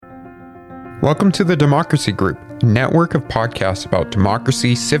Welcome to the Democracy Group, a network of podcasts about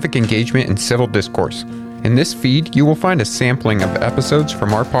democracy, civic engagement, and civil discourse. In this feed, you will find a sampling of episodes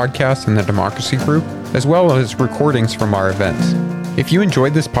from our podcast in the Democracy Group, as well as recordings from our events. If you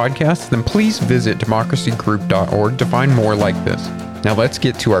enjoyed this podcast, then please visit democracygroup.org to find more like this. Now let's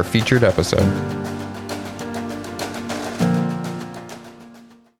get to our featured episode.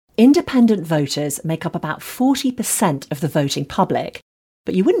 Independent voters make up about 40% of the voting public,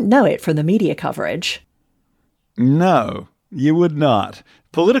 but you wouldn't know it from the media coverage. No, you would not.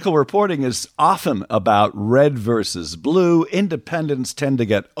 Political reporting is often about red versus blue. Independents tend to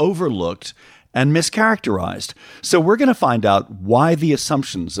get overlooked and mischaracterized. So we're going to find out why the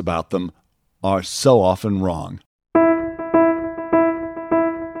assumptions about them are so often wrong.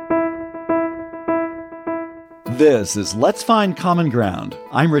 This is Let's Find Common Ground.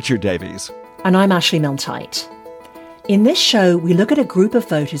 I'm Richard Davies. And I'm Ashley Milne-Tyte. In this show, we look at a group of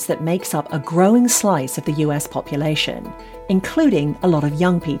voters that makes up a growing slice of the US population, including a lot of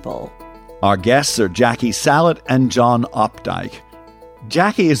young people. Our guests are Jackie Salit and John Opdyke.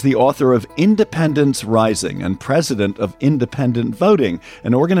 Jackie is the author of Independence Rising and president of Independent Voting,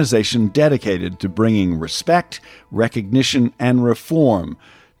 an organization dedicated to bringing respect, recognition, and reform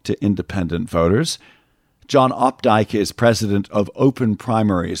to independent voters. John Opdyke is president of Open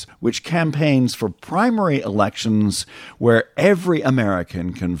Primaries, which campaigns for primary elections where every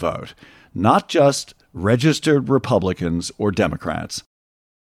American can vote, not just registered Republicans or Democrats.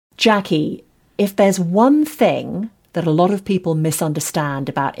 Jackie, if there's one thing that a lot of people misunderstand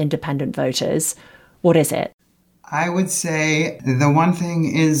about independent voters, what is it? I would say the one thing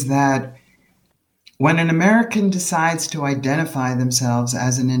is that when an American decides to identify themselves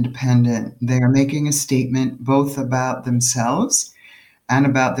as an independent, they are making a statement both about themselves and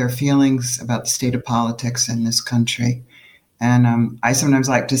about their feelings about the state of politics in this country. And I sometimes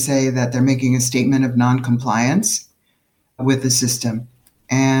like to say that they're making a statement of noncompliance with the system.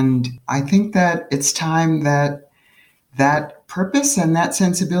 And I think that it's time that that purpose and that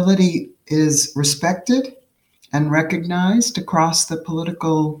sensibility is respected and recognized across the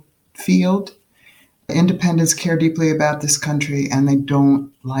political field. Independents care deeply about this country, and they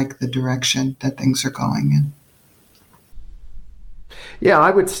don't like the direction that things are going in. Yeah,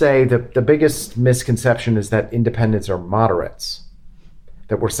 I would say that the biggest misconception is that independents are moderates,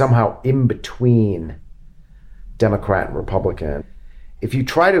 that we're somehow in between Democrat and Republican. If you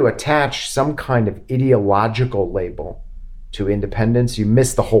try to attach some kind of ideological label to independence, you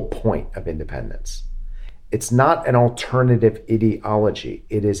miss the whole point of independence. It's not an alternative ideology.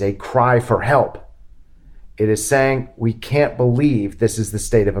 It is a cry for help. It is saying, we can't believe this is the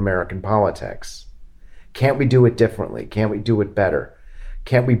state of American politics. Can't we do it differently? Can't we do it better?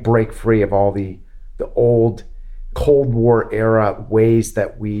 Can't we break free of all the old Cold War era ways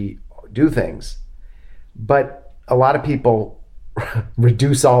that we do things? But a lot of people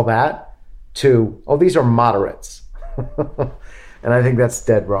reduce all that to, oh, these are moderates. And I think that's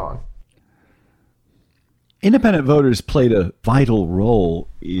dead wrong. Independent voters played a vital role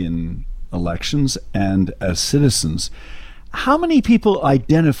in elections and as citizens. How many people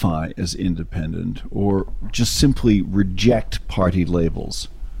identify as independent or just simply reject party labels?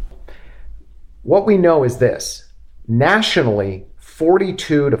 What we know is this. Nationally,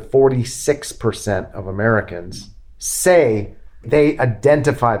 42 to 46% of Americans say they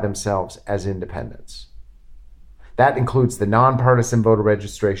identify themselves as independents. That includes the nonpartisan voter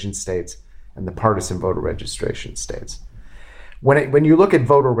registration states and the partisan voter registration states. When you look at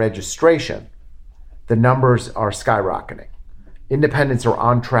voter registration, the numbers are skyrocketing. Independents are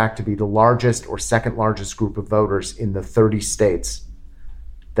on track to be the largest or second largest group of voters in the 30 states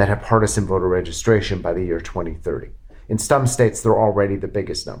that have partisan voter registration by the year 2030. In some states, they're already the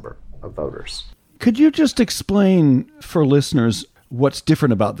biggest number of voters. Could you just explain for listeners what's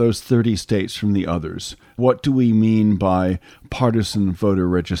different about those 30 states from the others? What do we mean by partisan voter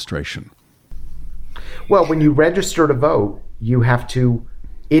registration? Well, when you register to vote, you have to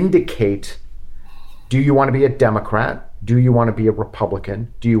indicate, do you want to be a Democrat? Do you want to be a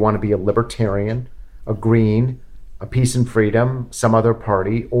Republican? Do you want to be a Libertarian, a Green, a Peace and Freedom, some other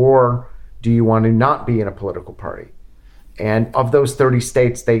party? Or do you want to not be in a political party? And of those 30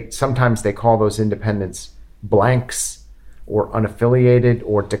 states, sometimes they call those independents blanks or unaffiliated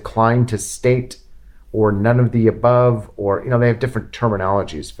or declined to state or none of the above, or, they have different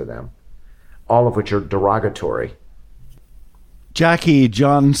terminologies for them, all of which are derogatory. Jackie,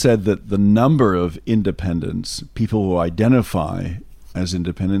 John said that the number of independents, people who identify as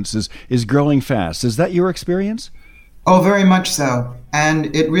independents, is growing fast. Is that your experience? Oh, very much so.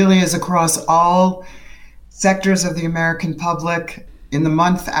 And it really is across all sectors of the American public. In the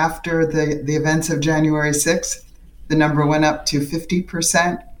month after the events of January 6th, the number went up to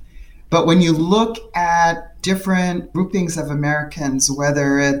 50%. But when you look at different groupings of Americans,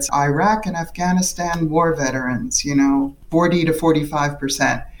 whether it's Iraq and Afghanistan war veterans, 40 to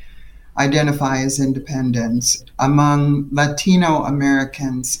 45% identify as independents. Among Latino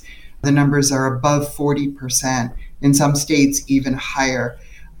Americans, the numbers are above 40%, in some states even higher.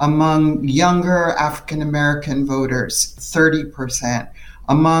 Among younger African American voters, 30%.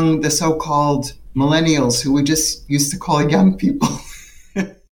 Among the so-called millennials, who we just used to call young people.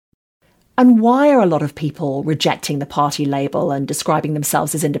 And why are a lot of people rejecting the party label and describing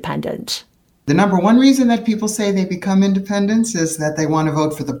themselves as independent? The number one reason that people say they become independents is that they want to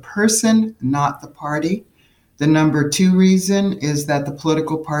vote for the person, not the party. The number two reason is that the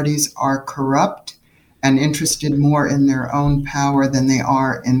political parties are corrupt and interested more in their own power than they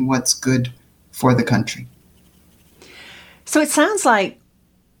are in what's good for the country. So it sounds like,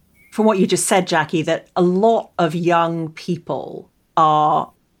 from what you just said, Jackie, that a lot of young people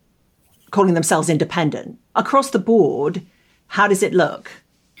are calling themselves independent. Across the board, how does it look?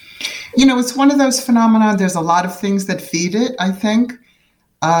 It's one of those phenomena. There's a lot of things that feed it, I think.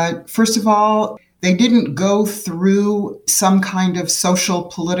 First of all, they didn't go through some kind of social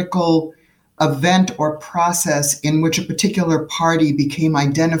political event or process in which a particular party became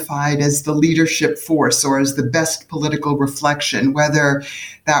identified as the leadership force or as the best political reflection, whether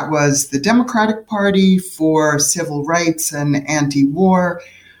that was the Democratic Party for civil rights and anti-war,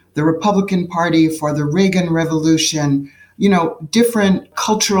 the Republican Party for the Reagan Revolution, different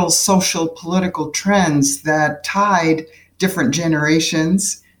cultural, social, political trends that tied different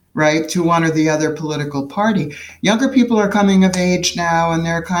generations, right, to one or the other political party. Younger people are coming of age now, and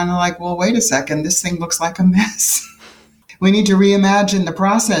they're kind of like, well, wait a second, this thing looks like a mess. We need to reimagine the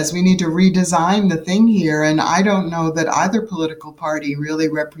process. We need to redesign the thing here. And I don't know that either political party really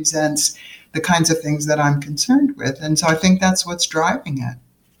represents the kinds of things that I'm concerned with. And so I think that's what's driving it.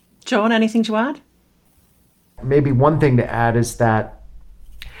 John, anything to add? Maybe one thing to add is that,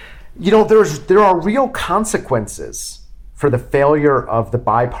 there are real consequences for the failure of the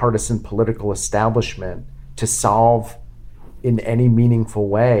bipartisan political establishment to solve in any meaningful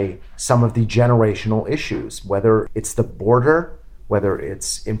way some of the generational issues, whether it's the border, whether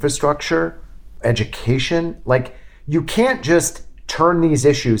it's infrastructure, education. Like, you can't just turn these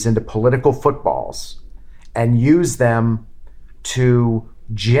issues into political footballs and use them to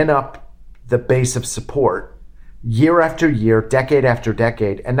gin up the base of support year after year, decade after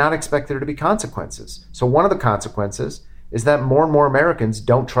decade, and not expect there to be consequences. So one of the consequences is that more and more Americans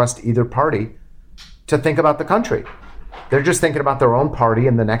don't trust either party to think about the country. They're just thinking about their own party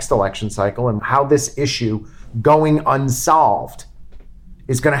in the next election cycle and how this issue going unsolved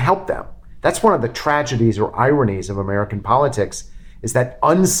is going to help them. That's one of the tragedies or ironies of American politics, is that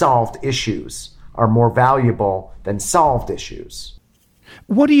unsolved issues are more valuable than solved issues.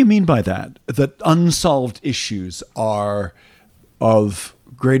 What do you mean by that? That unsolved issues are of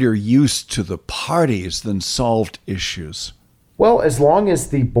greater use to the parties than solved issues? Well, as long as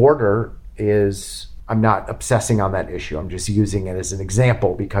the border is, I'm not obsessing on that issue. I'm just using it as an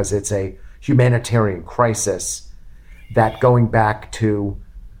example because it's a humanitarian crisis that, going back to,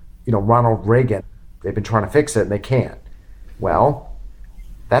 Ronald Reagan, they've been trying to fix it and they can't. Well,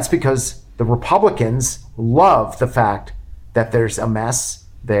 that's because the Republicans love the fact that there's a mess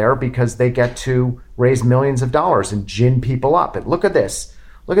there because they get to raise millions of dollars and gin people up. And look at this.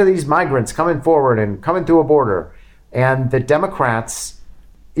 Look at these migrants coming forward and coming through a border. And the Democrats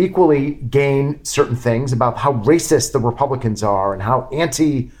equally gain certain things about how racist the Republicans are and how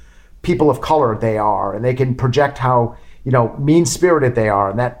anti-people of color they are. And they can project how, mean-spirited they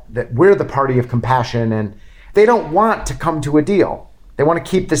are and that we're the party of compassion. And they don't want to come to a deal. They want to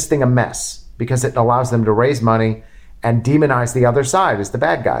keep this thing a mess because it allows them to raise money and demonize the other side as the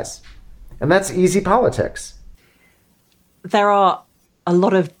bad guys. And that's easy politics. There are a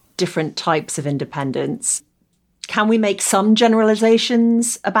lot of different types of independents. Can we make some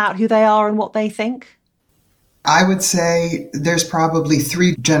generalizations about who they are and what they think? I would say there's probably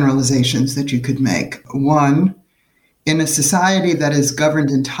three generalizations that you could make. One, in a society that is governed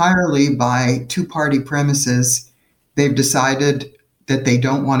entirely by two-party premises, they've decided that they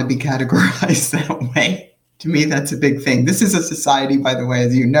don't want to be categorized that way. To me, that's a big thing. This is a society, by the way,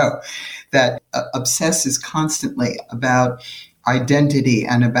 as you know, that obsesses constantly about identity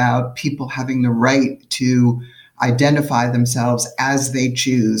and about people having the right to identify themselves as they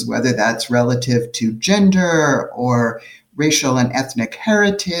choose, whether that's relative to gender or racial and ethnic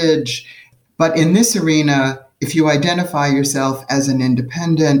heritage. But in this arena, if you identify yourself as an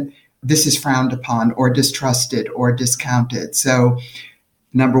independent, this is frowned upon or distrusted or discounted. So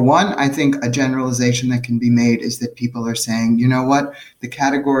Number one, I think a generalization that can be made is that people are saying, you know what, the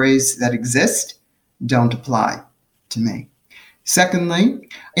categories that exist don't apply to me. Secondly,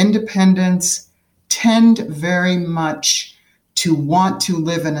 independents tend very much to want to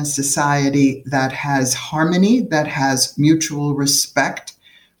live in a society that has harmony, that has mutual respect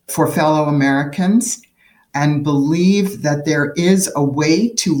for fellow Americans, and believe that there is a way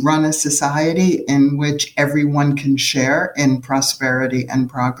to run a society in which everyone can share in prosperity and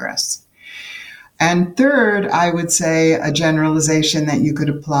progress. And third, I would say a generalization that you could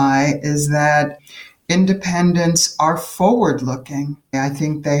apply is that independents are forward-looking. I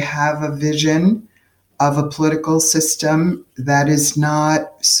think they have a vision of a political system that is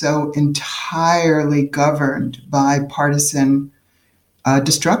not so entirely governed by partisan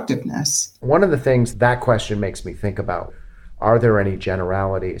destructiveness. One of the things that question makes me think about, are there any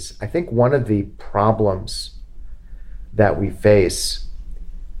generalities? I think one of the problems that we face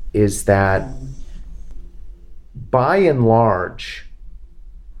is that by and large,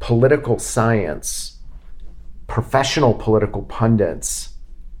 political science, professional political pundits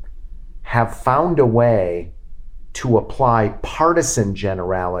have found a way to apply partisan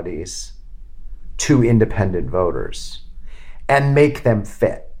generalities to independent voters and make them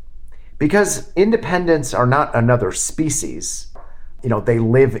fit. Because independents are not another species. You know, they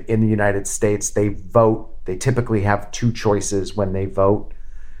live in the United States, they vote, they typically have two choices when they vote.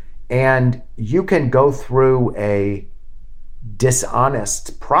 And you can go through a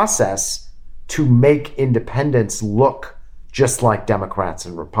dishonest process to make independents look just like Democrats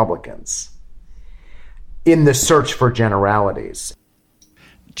and Republicans in the search for generalities.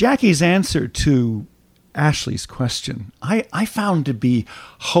 Jackie's answer to Ashley's question, I found to be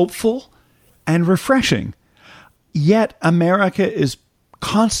hopeful and refreshing. Yet America is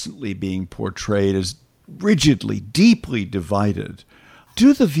constantly being portrayed as rigidly, deeply divided.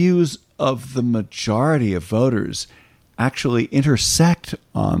 Do the views of the majority of voters actually intersect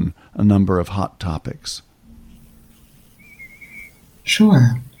on a number of hot topics?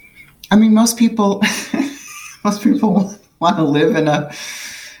 Sure. I mean, most people want to live in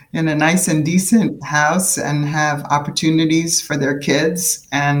a nice and decent house and have opportunities for their kids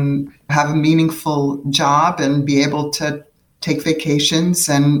and have a meaningful job and be able to take vacations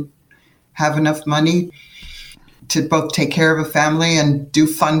and have enough money to both take care of a family and do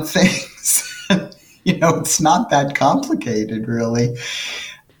fun things. You know, it's not that complicated, really.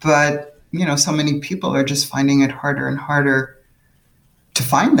 But, you know, so many people are just finding it harder and harder to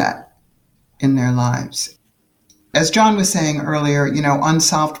find that in their lives. As John was saying earlier, you know,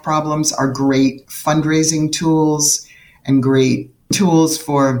 unsolved problems are great fundraising tools and great tools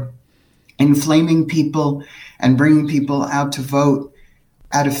for inflaming people and bringing people out to vote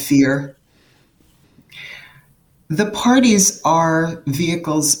out of fear. The parties are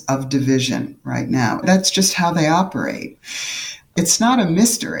vehicles of division right now. That's just how they operate. It's not a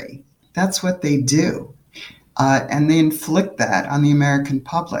mystery. That's what they do. And they inflict that on the American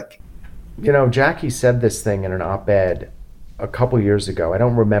public. You know, Jackie said this thing in an op-ed a couple years ago. I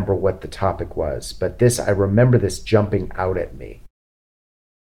don't remember what the topic was, but I remember this jumping out at me.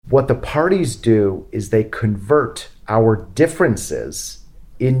 What the parties do is they convert our differences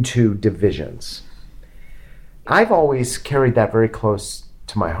into divisions. I've always carried that very close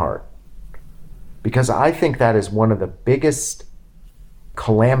to my heart because I think that is one of the biggest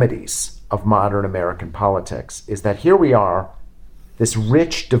calamities of modern American politics, is that here we are, this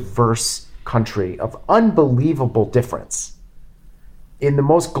rich, diverse country of unbelievable difference in the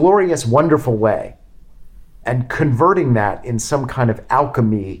most glorious, wonderful way, and converting that in some kind of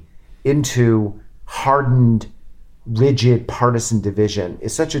alchemy into hardened, rigid partisan division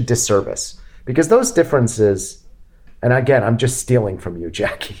is such a disservice. Because those differences, and again, I'm just stealing from you,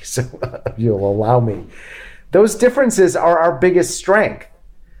 Jackie, so you'll allow me. Those differences are our biggest strength.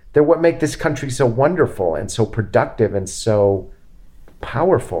 They're what make this country so wonderful and so productive and so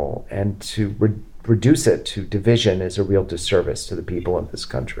powerful. And to reduce it to division is a real disservice to the people of this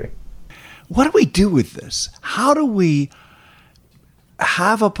country. What do we do with this? How do we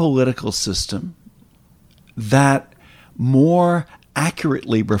have a political system that more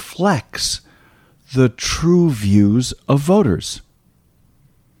accurately reflects the true views of voters?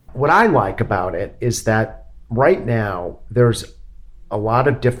 What I like about it is that right now there's a lot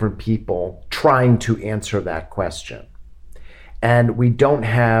of different people trying to answer that question. And we don't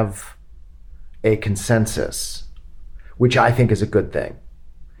have a consensus, which I think is a good thing,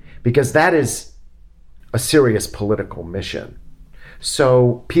 because that is a serious political mission.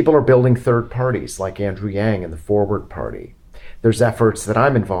 So people are building third parties like Andrew Yang and the Forward Party. There's efforts that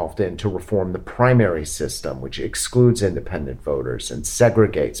I'm involved in to reform the primary system, which excludes independent voters and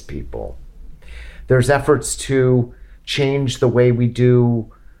segregates people. There's efforts to change the way we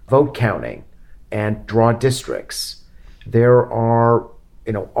do vote counting and draw districts. There are,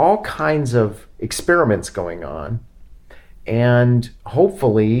 all kinds of experiments going on. And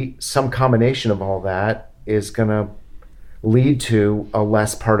hopefully some combination of all that is going to lead to a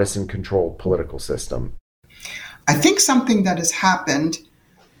less partisan controlled political system. I think something that has happened,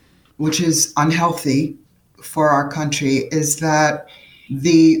 which is unhealthy for our country, is that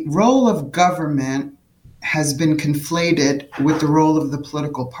the role of government has been conflated with the role of the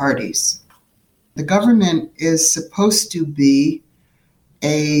political parties. The government is supposed to be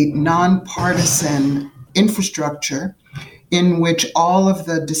a nonpartisan infrastructure in which all of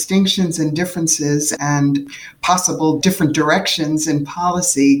the distinctions and differences and possible different directions in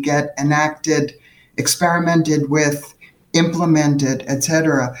policy get enacted, experimented with, implemented,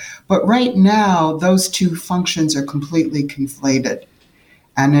 etc. But right now, those two functions are completely conflated.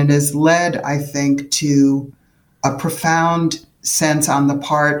 And it has led, I think, to a profound sense on the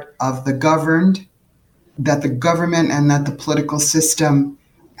part of the governed that the government and that the political system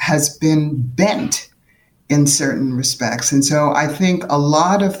has been bent in certain respects. And so I think a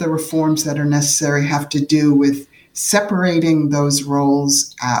lot of the reforms that are necessary have to do with separating those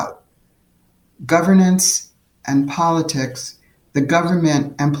roles out. Governance and politics, the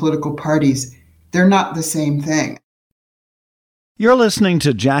government and political parties, they're not the same thing. You're listening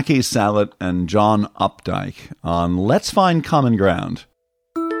to Jackie Salit and John Updike on Let's Find Common Ground.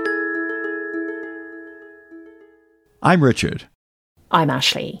 I'm Richard. I'm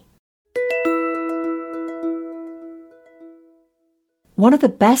Ashley. One of the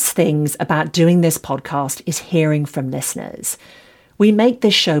best things about doing this podcast is hearing from listeners. We make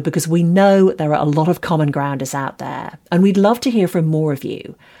this show because we know there are a lot of common grounders out there, and we'd love to hear from more of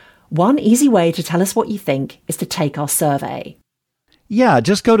you. One easy way to tell us what you think is to take our survey. Yeah,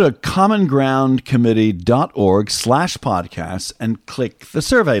 just go to commongroundcommittee.org/podcasts and click the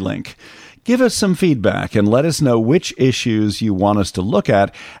survey link. Give us some feedback and let us know which issues you want us to look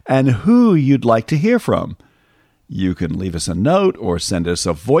at and who you'd like to hear from. You can leave us a note or send us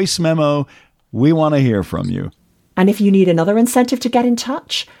a voice memo. We want to hear from you. And if you need another incentive to get in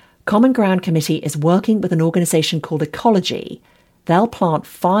touch, Common Ground Committee is working with an organisation called Ecology. They'll plant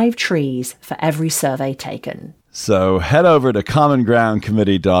 5 trees for every survey taken. So head over to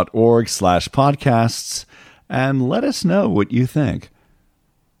commongroundcommittee.org/podcasts and let us know what you think.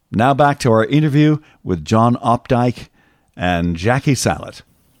 Now back to our interview with John Updike and Jackie Salit.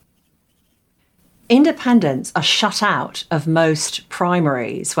 Independents are shut out of most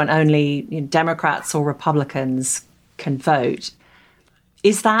primaries when only Democrats or Republicans can vote.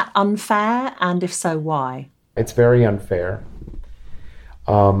 Is that unfair? And if so, why? It's very unfair.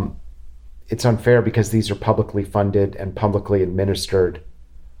 It's unfair because these are publicly funded and publicly administered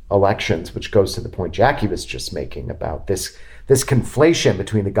elections, which goes to the point Jackie was just making about this conflation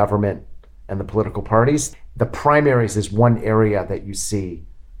between the government and the political parties. The primaries is one area that you see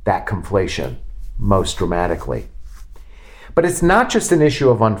that conflation most dramatically. But it's not just an issue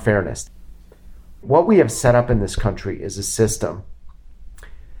of unfairness. What we have set up in this country is a system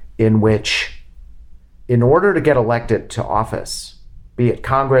in which, in order to get elected to office, be it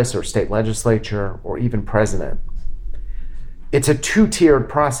Congress or state legislature or even president, it's a 2-tiered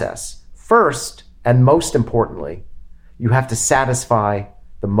process. First, and most importantly, you have to satisfy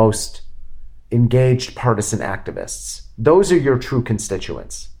the most engaged partisan activists. Those are your true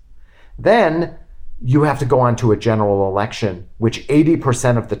constituents. Then you have to go on to a general election, which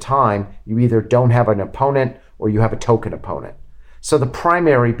 80% of the time you either don't have an opponent or you have a token opponent. So the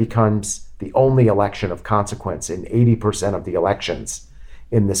primary becomes the only election of consequence in 80% of the elections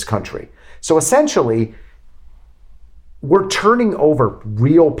in this country. So essentially, we're turning over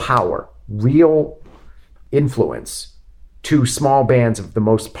real power, real influence to small bands of the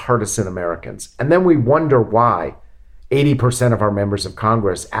most partisan Americans. And then we wonder why 80% of our members of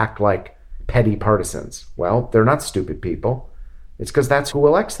Congress act like petty partisans. Well, they're not stupid people. It's because that's who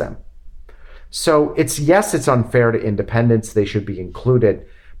elects them. So it's unfair to independents. They should be included,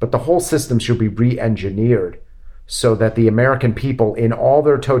 but the whole system should be re-engineered so that the American people in all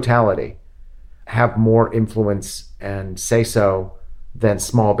their totality have more influence and say-so than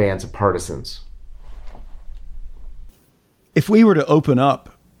small bands of partisans. If we were to open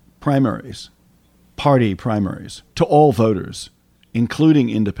up primaries, party primaries, to all voters, including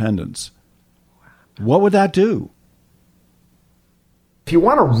independents, what would that do? If you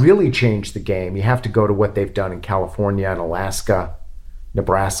want to really change the game, you have to go to what they've done in California and Alaska,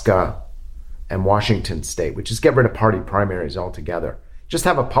 Nebraska, and Washington state, which is get rid of party primaries altogether. Just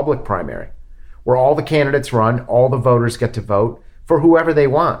have a public primary where all the candidates run, all the voters get to vote for whoever they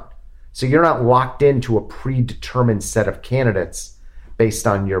want. So you're not locked into a predetermined set of candidates based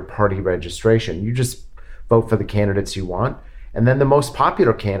on your party registration. You just vote for the candidates you want. And then the most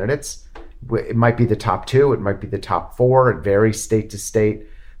popular candidates, it might be the top 2, it might be the top 4, it varies state to state.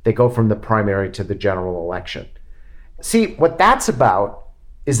 They go from the primary to the general election. See, what that's about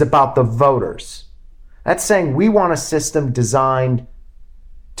is about the voters. That's saying we want a system designed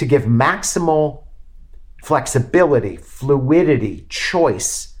to give maximal flexibility, fluidity,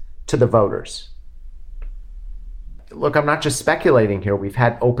 choice to the voters. Look, I'm not just speculating here. We've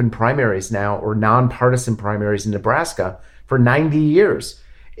had open primaries now, or nonpartisan primaries in Nebraska for 90 years.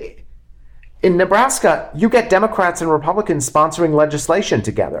 In Nebraska, you get Democrats and Republicans sponsoring legislation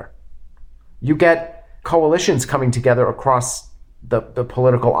together. You get coalitions coming together across the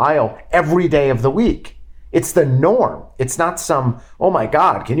political aisle every day of the week. It's the norm. It's not some, oh my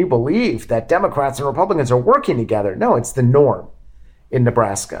God, can you believe that Democrats and Republicans are working together? No, it's the norm in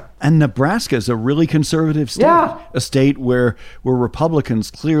Nebraska. And Nebraska is a really conservative state. Yeah. A state where Republicans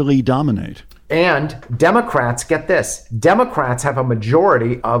clearly dominate. And Democrats, get this, Democrats have a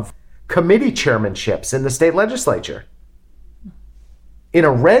majority of committee chairmanships in the state legislature. In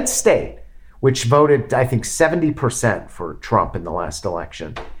a red state, which voted, I think, 70% for Trump in the last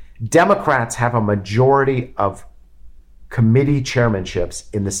election, Democrats have a majority of committee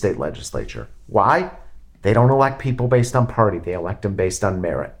chairmanships in the state legislature. Why? They don't elect people based on party. They elect them based on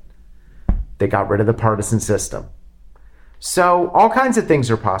merit. They got rid of the partisan system. So all kinds of things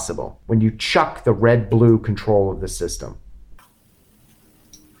are possible when you chuck the red-blue control of the system.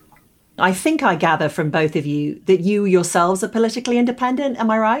 I think I gather from both of you that you yourselves are politically independent. Am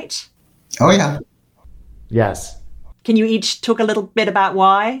I right? Oh, yeah. Yes. Can you each talk a little bit about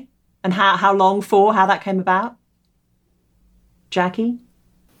why and how long for, how that came about? Jackie?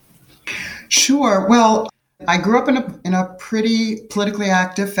 Sure. Well, I grew up in a pretty politically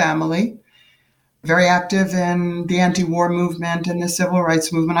active family, very active in the anti-war movement and the civil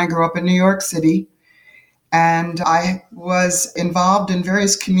rights movement. I grew up in New York City, and I was involved in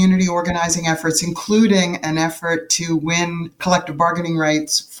various community organizing efforts, including an effort to win collective bargaining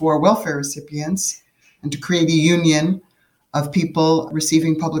rights for welfare recipients and to create a union of people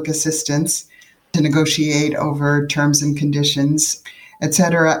receiving public assistance to negotiate over terms and conditions,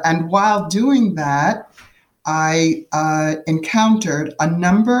 etc. And while doing that, I encountered a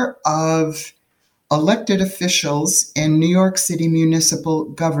number of elected officials in New York City municipal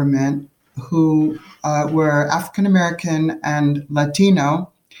government who were African American and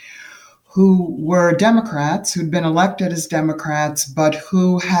Latino, who were Democrats, who'd been elected as Democrats, but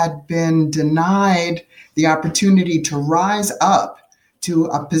who had been denied the opportunity to rise up to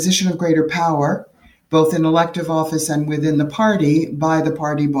a position of greater power, both in elective office and within the party, by the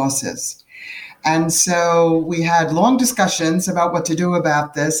party bosses. And so we had long discussions about what to do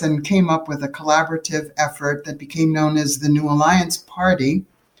about this and came up with a collaborative effort that became known as the New Alliance Party,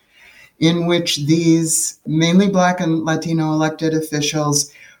 in which these mainly Black and Latino elected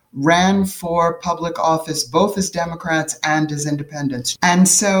officials ran for public office, both as Democrats and as independents. And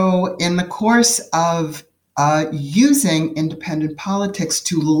so in the course of using independent politics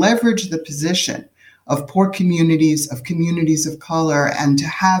to leverage the position of poor communities, of communities of color, and to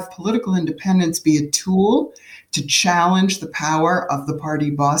have political independence be a tool to challenge the power of the party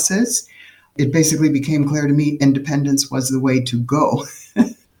bosses, it basically became clear to me independence was the way to go.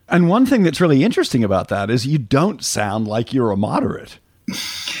 And one thing that's really interesting about that is you don't sound like you're a moderate.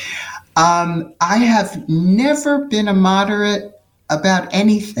 I have never been a moderate about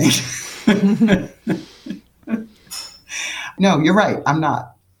anything. No, you're right. I'm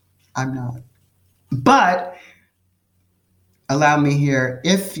not. But allow me here,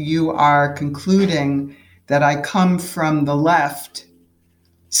 if you are concluding that I come from the left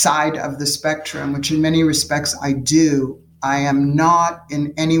side of the spectrum, which in many respects I do, I am not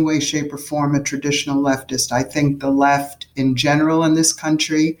in any way, shape, or form a traditional leftist. I think the left in general in this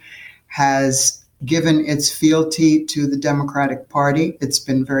country has given its fealty to the Democratic Party. It's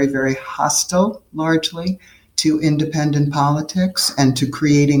been very, very hostile, largely, to independent politics and to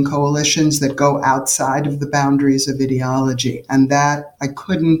creating coalitions that go outside of the boundaries of ideology. And that, I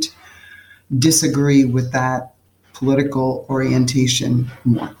couldn't disagree with that political orientation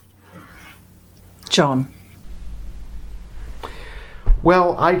more. John.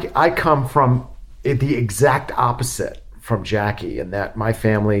 Well, I come from the exact opposite from Jackie, in that my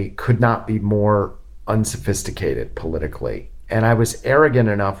family could not be more unsophisticated politically. And I was arrogant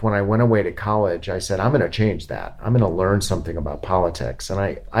enough when I went away to college, I said, I'm going to change that. I'm going to learn something about politics. And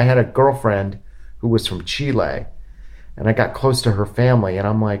I had a girlfriend who was from Chile, and I got close to her family, and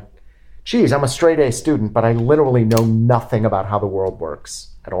I'm like, geez, I'm a straight A student, but I literally know nothing about how the world works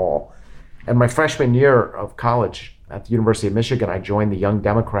at all. And my freshman year of college at the University of Michigan, I joined the Young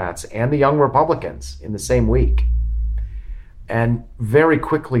Democrats and the Young Republicans in the same week, and very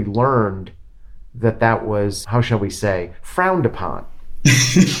quickly learned that was, how shall we say, frowned upon.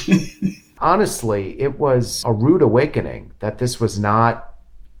 Honestly, it was a rude awakening that this was not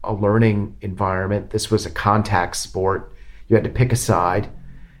a learning environment. This was a contact sport. You had to pick a side.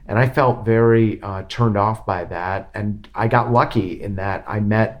 And I felt very turned off by that. And I got lucky in that I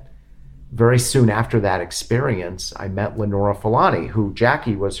met, very soon after that experience, I met Lenora Fulani, who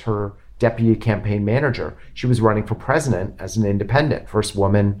Jackie was her deputy campaign manager. She was running for president as an independent, first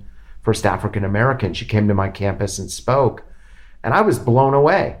woman, first African American. She came to my campus and spoke, and I was blown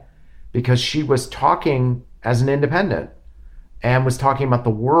away because she was talking as an independent and was talking about the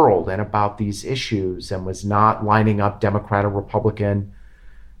world and about these issues and was not lining up Democrat or Republican,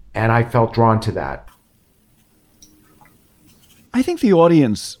 and I felt drawn to that. I think the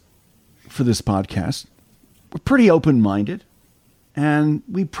audience for this podcast were pretty open-minded, and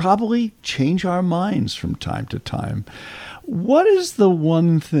we probably change our minds from time to time. What is the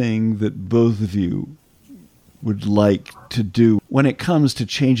one thing that both of you would like to do when it comes to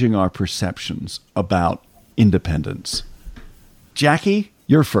changing our perceptions about independence? Jackie,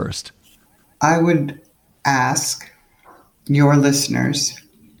 you're first. I would ask your listeners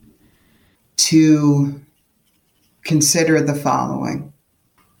to consider the following.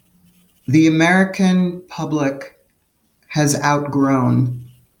 The American public has outgrown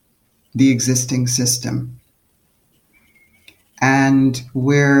the existing system. And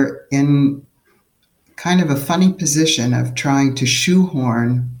we're in kind of a funny position of trying to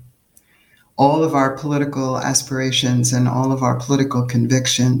shoehorn all of our political aspirations and all of our political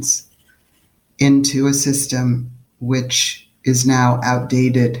convictions into a system which is now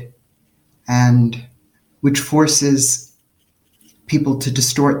outdated and which forces people to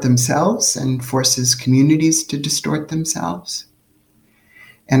distort themselves and forces communities to distort themselves.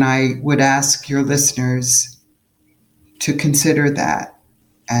 And I would ask your listeners to consider that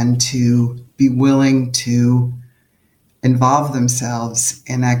and to be willing to involve themselves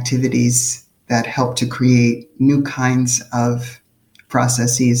in activities that help to create new kinds of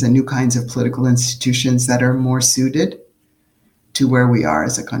processes and new kinds of political institutions that are more suited to where we are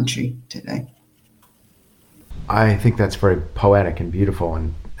as a country today. I think that's very poetic and beautiful,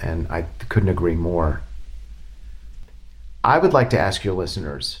 and I couldn't agree more. I would like to ask your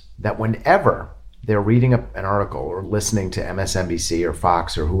listeners that whenever they're reading an article or listening to MSNBC or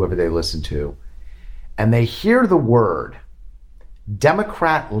Fox or whoever they listen to, and they hear the word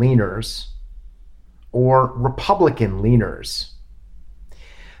Democrat leaners or Republican leaners,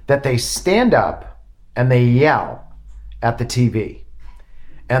 that they stand up and they yell at the TV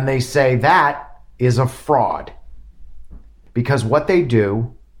and they say that is a fraud. Because what they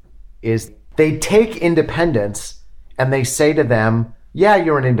do is they take independents and they say to them, yeah,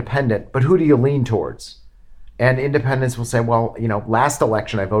 you're an independent, but who do you lean towards? And independents will say, well, last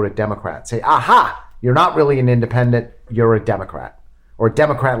election I voted Democrat. Say, aha, you're not really an independent, you're a Democrat, or a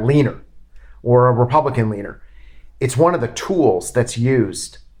Democrat leaner, or a Republican leaner. It's one of the tools that's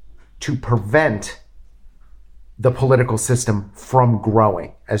used to prevent the political system from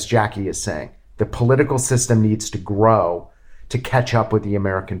growing, as Jackie is saying. The political system needs to grow to catch up with the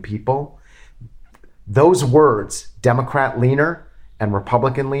American people. Those words, Democrat leaner and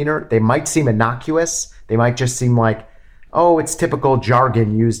Republican leaner, they might seem innocuous. They might just seem like, oh, it's typical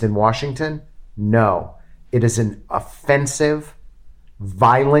jargon used in Washington. No, it is an offensive,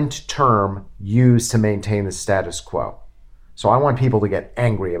 violent term used to maintain the status quo. So I want people to get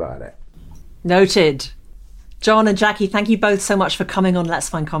angry about it. Noted. John and Jackie, thank you both so much for coming on Let's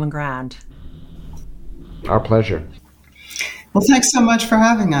Find Common Ground. Our pleasure. Well, thanks so much for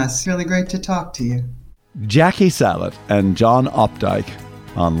having us. Really great to talk to you. Jackie Salet and John Opdyke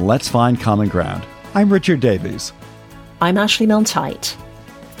on Let's Find Common Ground. I'm Richard Davies. I'm Ashley Milne-Tyte.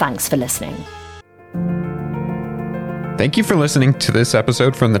 Thanks for listening. Thank you for listening to this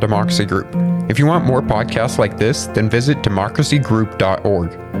episode from the Democracy Group. If you want more podcasts like this, then visit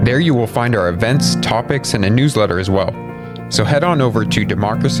democracygroup.org. There you will find our events, topics, and a newsletter as well. So head on over to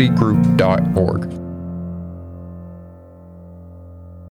democracygroup.org.